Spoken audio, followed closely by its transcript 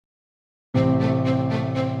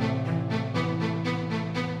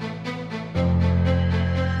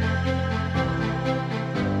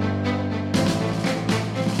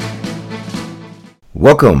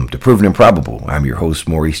Welcome to Proven Improbable. I'm your host,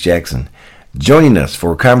 Maurice Jackson. Joining us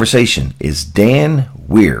for a conversation is Dan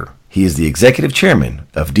Weir. He is the executive chairman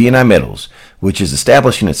of D&I Metals, which is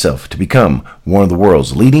establishing itself to become one of the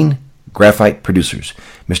world's leading graphite producers.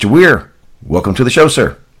 Mr. Weir, welcome to the show,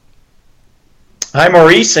 sir. Hi,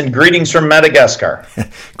 Maurice, and greetings from Madagascar.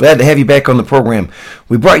 Glad to have you back on the program.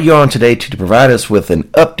 We brought you on today to provide us with an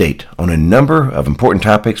update on a number of important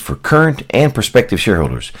topics for current and prospective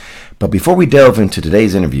shareholders. But before we delve into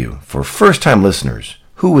today's interview, for first-time listeners,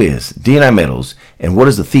 who is D&I Metals and what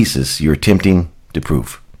is the thesis you're attempting to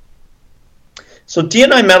prove? So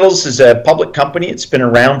D&I Metals is a public company. It's been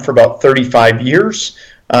around for about 35 years.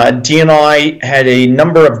 D&I had a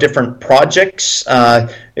number of different projects.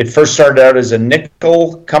 It first started out as a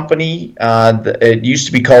nickel company. It used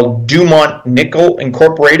to be called Dumont Nickel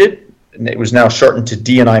Incorporated, and it was now shortened to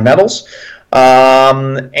D&I Metals.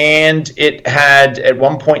 And it had, at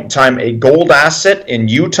one point in time, a gold asset in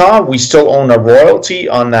Utah. We still own a royalty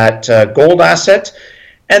on that gold asset.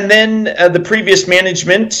 And then the previous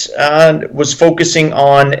management was focusing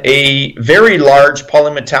on a very large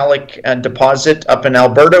polymetallic deposit up in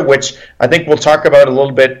Alberta, which I think we'll talk about a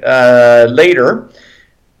little bit later.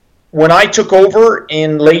 When I took over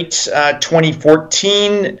in late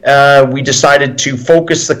 2014, we decided to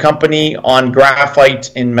focus the company on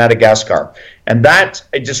graphite in Madagascar. And that,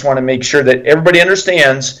 I just want to make sure that everybody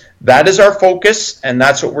understands, that is our focus, and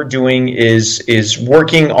that's what we're doing is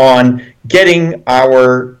working on getting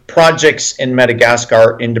our projects in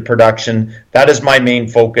Madagascar into production. That is my main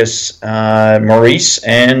focus, Maurice,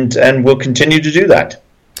 and we'll continue to do that.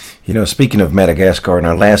 You know, speaking of Madagascar, in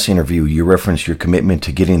our last interview, you referenced your commitment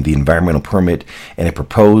to getting the environmental permit and a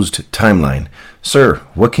proposed timeline. Sir,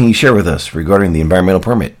 what can you share with us regarding the environmental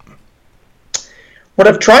permit? What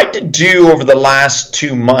I've tried to do over the last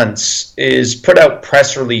 2 months is put out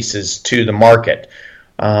press releases to the market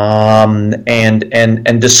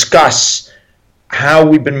and discuss how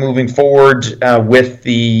we've been moving forward with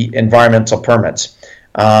the environmental permits.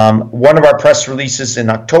 One of our press releases in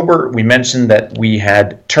October, we mentioned that we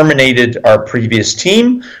had terminated our previous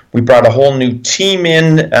team. We brought a whole new team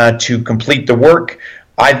in to complete the work.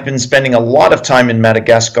 I've been spending a lot of time in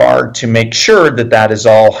Madagascar to make sure that that is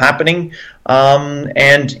all happening.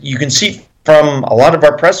 And you can see from a lot of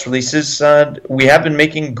our press releases, we have been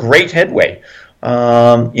making great headway.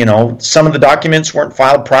 Some of the documents weren't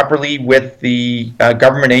filed properly with the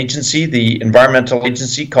government agency, the environmental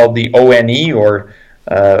agency called the ONE, or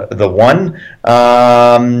the one,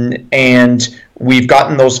 and we've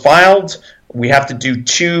gotten those filed. We have to do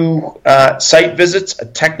 2 site visits, a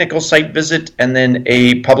technical site visit, and then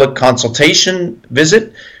a public consultation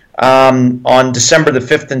visit. On December the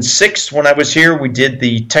 5th and 6th, when I was here, we did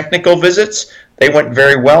the technical visits. They went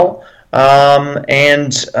very well.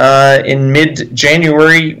 And in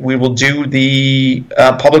mid-January, we will do the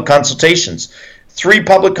public consultations. 3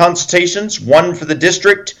 public consultations, 1 for the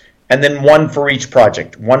district, and then 1 for each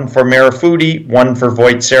project. 1 for Marifudi, 1 for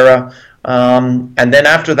Voitsera. And then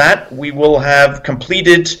after that, we will have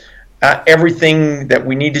completed everything that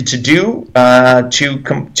we needed to do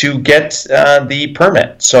to get the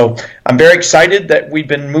permit. So I'm very excited that we've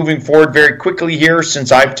been moving forward very quickly here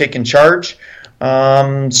since I've taken charge.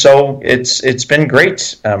 So it's been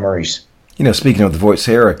great, Maurice. You know, speaking of the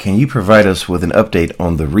Voitsera, can you provide us with an update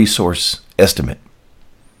on the resource estimate?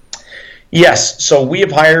 Yes, so we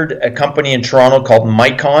have hired a company in Toronto called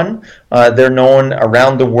Micon. They're known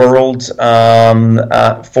around the world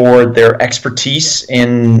for their expertise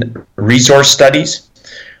in resource studies.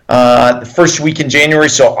 The first week in January,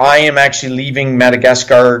 so I am actually leaving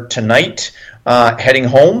Madagascar tonight, heading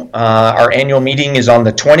home. Our annual meeting is on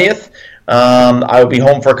the 20th. I will be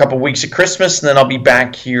home for a couple of weeks at Christmas, and then I'll be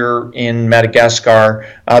back here in Madagascar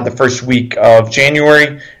the first week of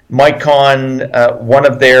January. Micon, one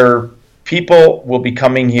of their people, will be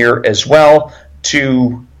coming here as well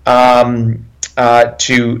to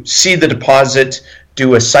see the deposit,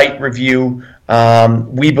 do a site review.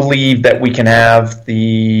 We believe that we can have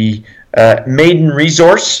the maiden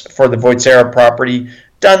resource for the Voitsera property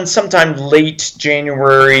done sometime late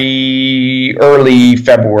January, early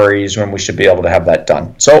February is when we should be able to have that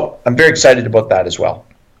done. So I'm very excited about that as well.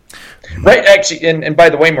 Right, actually, and by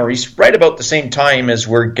the way, Maurice, right about the same time as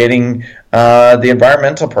we're getting the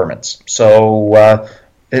environmental permits. So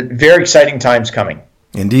very exciting times coming.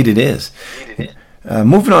 Indeed it is.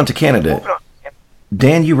 Moving on to Canada.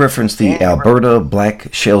 Dan, you referenced the Alberta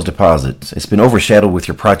Black Shales deposits. It's been overshadowed with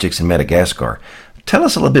your projects in Madagascar. Tell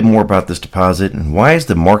us a little bit more about this deposit and why is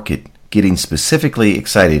the market getting specifically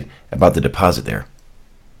excited about the deposit there?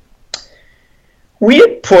 We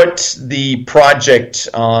had put the project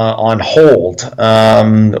on hold,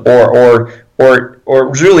 or it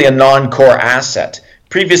was really a non-core asset.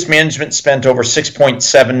 Previous management spent over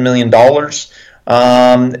 $6.7 million.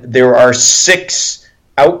 There are 6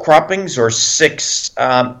 outcroppings or 6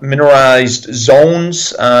 mineralized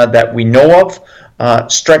zones that we know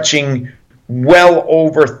of, stretching well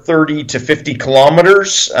over 30 to 50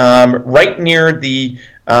 kilometers, right near the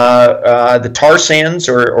tar sands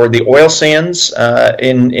or the oil sands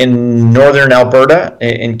in northern Alberta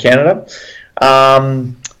in Canada.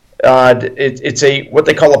 It's what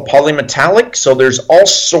they call a polymetallic, so there's all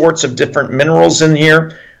sorts of different minerals in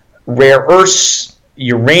here, rare earths,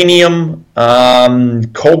 uranium,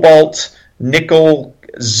 cobalt, nickel,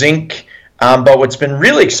 zinc. But what's been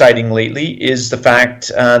really exciting lately is the fact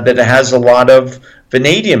that it has a lot of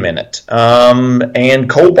vanadium in it, and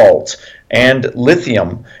cobalt and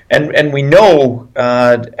lithium. And we know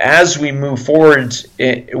as we move forward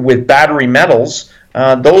with battery metals,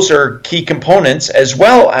 those are key components, as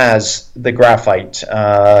well as the graphite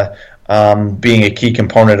being a key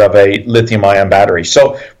component of a lithium-ion battery.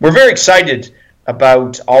 So we're very excited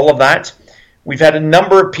about all of that. We've had a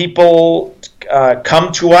number of people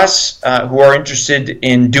come to us who are interested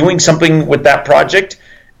in doing something with that project.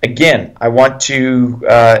 Again, I want to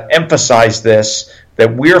emphasize this,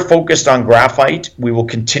 that we're focused on graphite. We will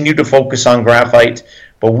continue to focus on graphite,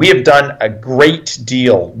 but we have done a great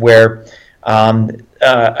deal where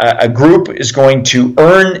a group is going to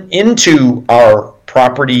earn into our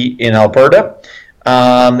property in Alberta.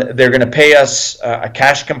 They're going to pay us a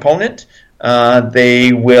cash component.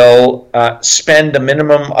 They will spend a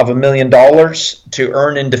minimum of $1 million to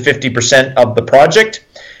earn into 50% of the project.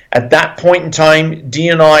 At that point in time,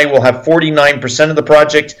 DNI will have 49% of the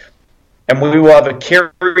project, and we will have a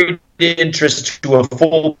carried interest to a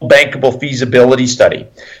full bankable feasibility study.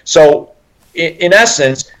 So, in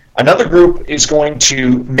essence, another group is going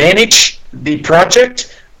to manage the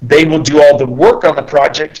project. They will do all the work on the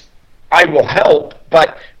project. I will help,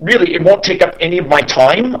 but really it won't take up any of my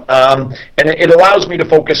time, and it allows me to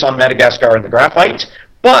focus on Madagascar and the graphite,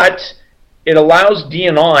 but it allows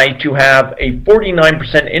DNI to have a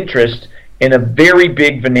 49% interest in a very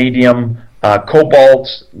big vanadium,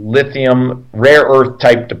 cobalt, lithium, rare earth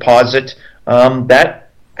type deposit that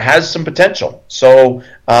has some potential. So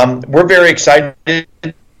we're very excited.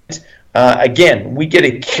 Again, we get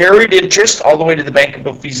a carried interest all the way to the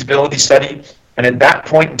bankable feasibility study, and at that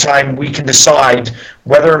point in time, we can decide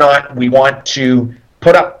whether or not we want to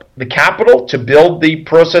put up the capital to build the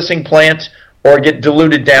processing plant or get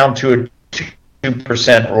diluted down to a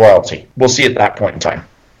 2% royalty. We'll see at that point in time.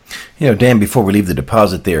 You know, Dan, before we leave the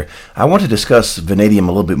deposit there, I want to discuss vanadium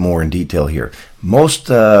a little bit more in detail here. Most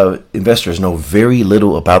investors know very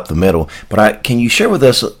little about the metal, but can you share with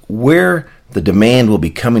us where the demand will be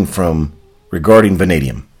coming from regarding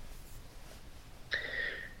vanadium?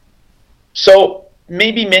 So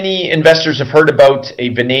maybe many investors have heard about a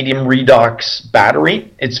vanadium redox battery.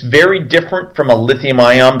 It's very different from a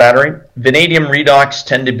lithium-ion battery. Vanadium redox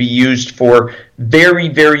tend to be used for very,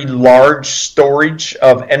 very large storage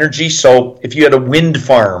of energy. So if you had a wind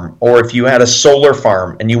farm or if you had a solar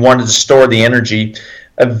farm and you wanted to store the energy,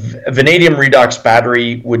 a vanadium redox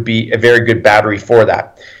battery would be a very good battery for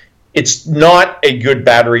that. It's not a good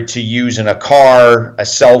battery to use in a car, a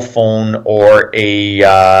cell phone, or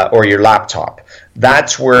your laptop.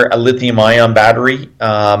 That's where a lithium-ion battery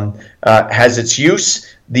has its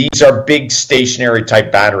use. These are big stationary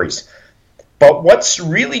type batteries. But what's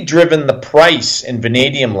really driven the price in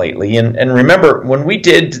vanadium lately, and remember, when we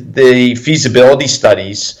did the feasibility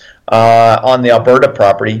studies on the Alberta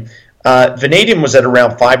property, vanadium was at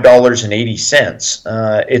around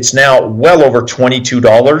 $5.80. It's now well over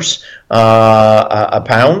 $22 a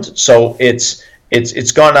pound, so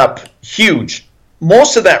it's gone up huge.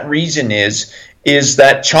 Most of that reason is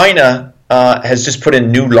that China has just put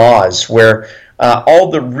in new laws where all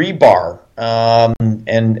the rebar,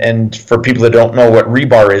 and for people that don't know what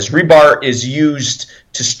rebar is used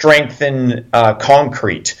to strengthen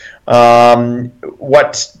concrete.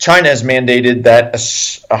 What China has mandated that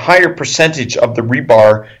a higher percentage of the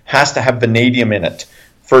rebar has to have vanadium in it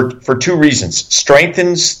for 2 reasons.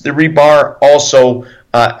 Strengthens the rebar, also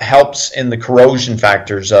helps in the corrosion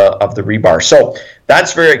factors of the rebar. So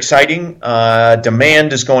that's very exciting.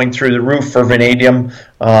 Demand is going through the roof for vanadium.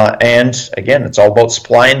 And again, it's all about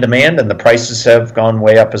supply and demand, and the prices have gone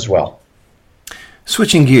way up as well.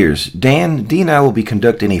 Switching gears, Dan, DNI will be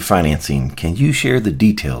conducting a financing. Can you share the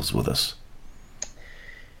details with us?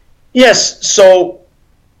 Yes. So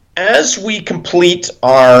as we complete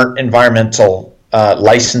our environmental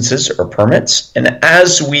licenses or permits, and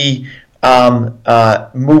as we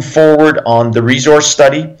move forward on the resource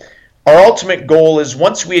study. Our ultimate goal is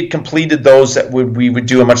once we had completed those, that we would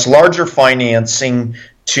do a much larger financing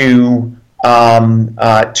to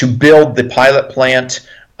build the pilot plant,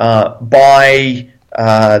 buy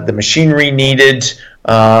the machinery needed,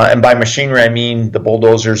 and by machinery I mean the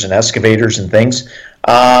bulldozers and excavators and things.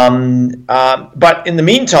 But in the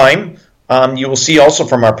meantime, you will see also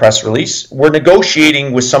from our press release, we're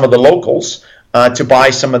negotiating with some of the locals to buy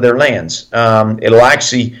some of their lands. It'll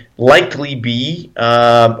actually likely be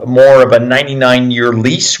more of a 99-year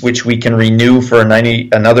lease, which we can renew for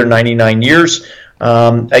another 99 years.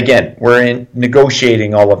 Again, we're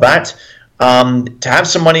negotiating all of that. To have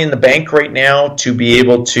some money in the bank right now to be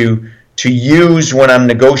able to use when I'm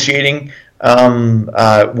negotiating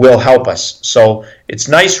will help us. So it's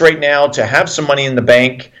nice right now to have some money in the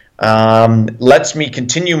bank. Lets me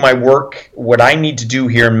continue my work, what I need to do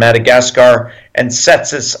here in Madagascar, and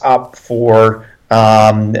sets us up for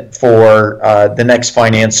the next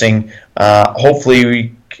financing.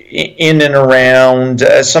 Hopefully, in and around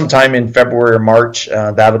sometime in February or March.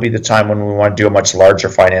 That'll be the time when we want to do a much larger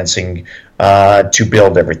financing to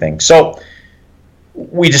build everything. So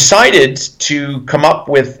we decided to come up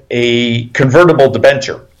with a convertible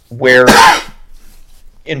debenture where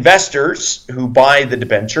investors who buy the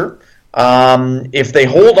debenture, if they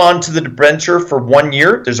hold on to the debenture for 1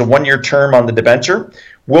 year, there's a 1-year term on the debenture,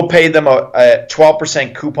 we'll pay them a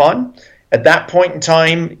 12% coupon. At that point in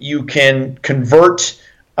time, you can convert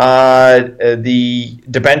the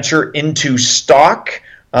debenture into stock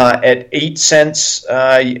at 8 cents.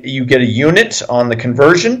 You get a unit on the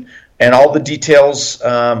conversion, and all the details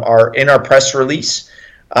are in our press release.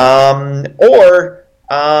 Or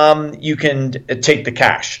you can take the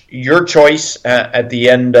cash, your choice, at the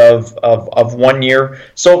end of 1 year.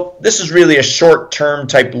 So this is really a short-term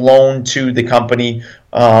type loan to the company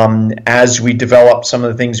as we develop some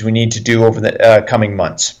of the things we need to do over the coming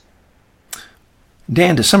months.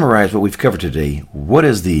 Dan, to summarize what we've covered today, what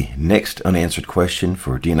is the next unanswered question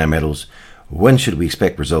for DNI Metals? When should we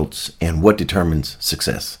expect results, and what determines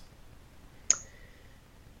success?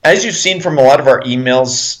 As you've seen from a lot of our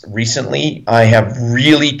emails recently, I have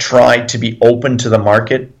really tried to be open to the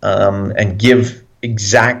market and give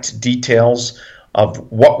exact details of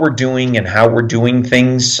what we're doing and how we're doing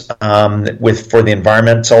things for the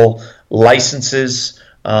environmental licenses,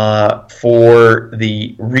 for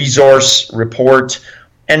the resource report,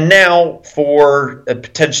 and now for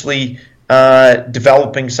potentially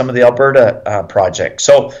developing some of the Alberta projects.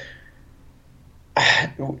 So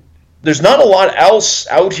there's not a lot else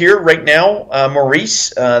out here right now, Maurice,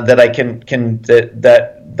 that I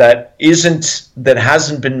that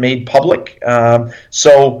hasn't been made public. Bear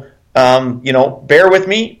with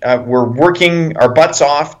me. We're working our butts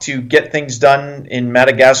off to get things done in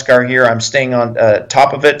Madagascar here. I'm staying on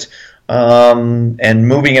top of it and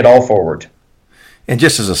moving it all forward. And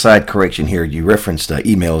just as a side correction here, you referenced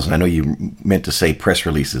emails, and I know you meant to say press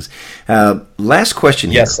releases. Last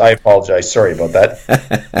question here. Yes, I apologize. Sorry about that.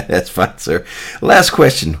 That's fine, sir. Last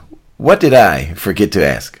question. What did I forget to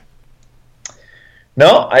ask?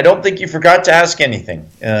 No, I don't think you forgot to ask anything.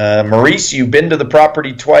 Maurice, you've been to the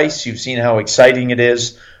property twice. You've seen how exciting it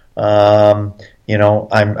is. I'm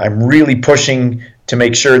really pushing to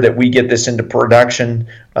make sure that we get this into production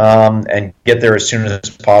and get there as soon as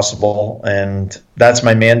possible. And that's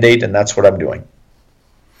my mandate, and that's what I'm doing.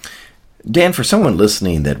 Dan, for someone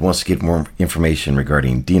listening that wants to get more information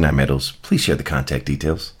regarding DNI Metals, please share the contact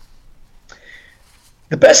details.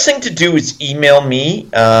 The best thing to do is email me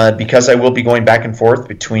because I will be going back and forth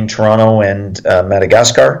between Toronto and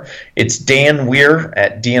Madagascar. It's Dan Weir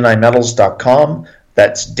at dnimetals.com.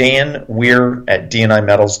 That's Dan Weir at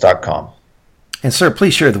dnimetals.com. And sir,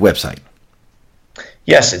 please share the website.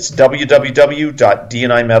 Yes, it's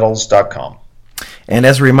www.dnimetals.com. And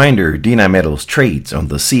as a reminder, DNI Metals trades on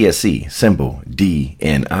the CSE symbol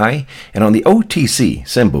DNI and on the OTC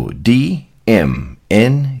symbol DMNKF.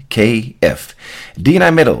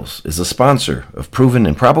 DNI Metals is a sponsor of Proven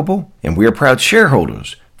and Probable, and we are proud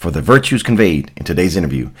shareholders for the virtues conveyed in today's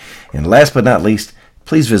interview. And last but not least,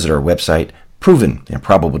 please visit our website,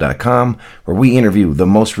 provenandprobable.com, where we interview the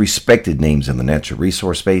most respected names in the natural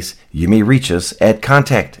resource space. You may reach us at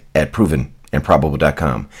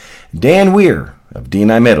contact@provenandprobable.com. Dan Weir of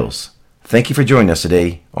DNI Metals, thank you for joining us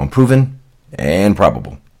today on Proven and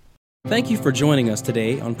Probable. Thank you for joining us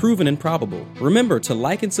today on Proven and Probable. Remember to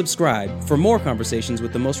like and subscribe for more conversations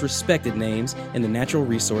with the most respected names in the natural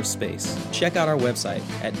resource space. Check out our website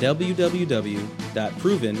at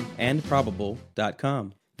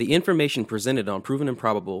www.provenandprobable.com. The information presented on Proven and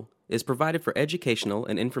Probable is provided for educational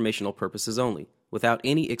and informational purposes only, without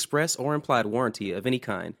any express or implied warranty of any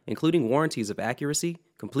kind, including warranties of accuracy,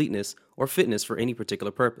 completeness, or fitness for any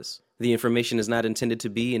particular purpose. The information is not intended to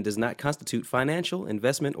be and does not constitute financial,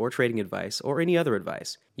 investment, or trading advice, or any other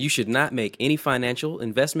advice. You should not make any financial,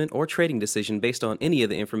 investment, or trading decision based on any of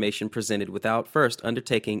the information presented without first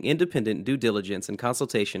undertaking independent due diligence and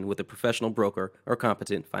consultation with a professional broker or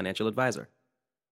competent financial advisor.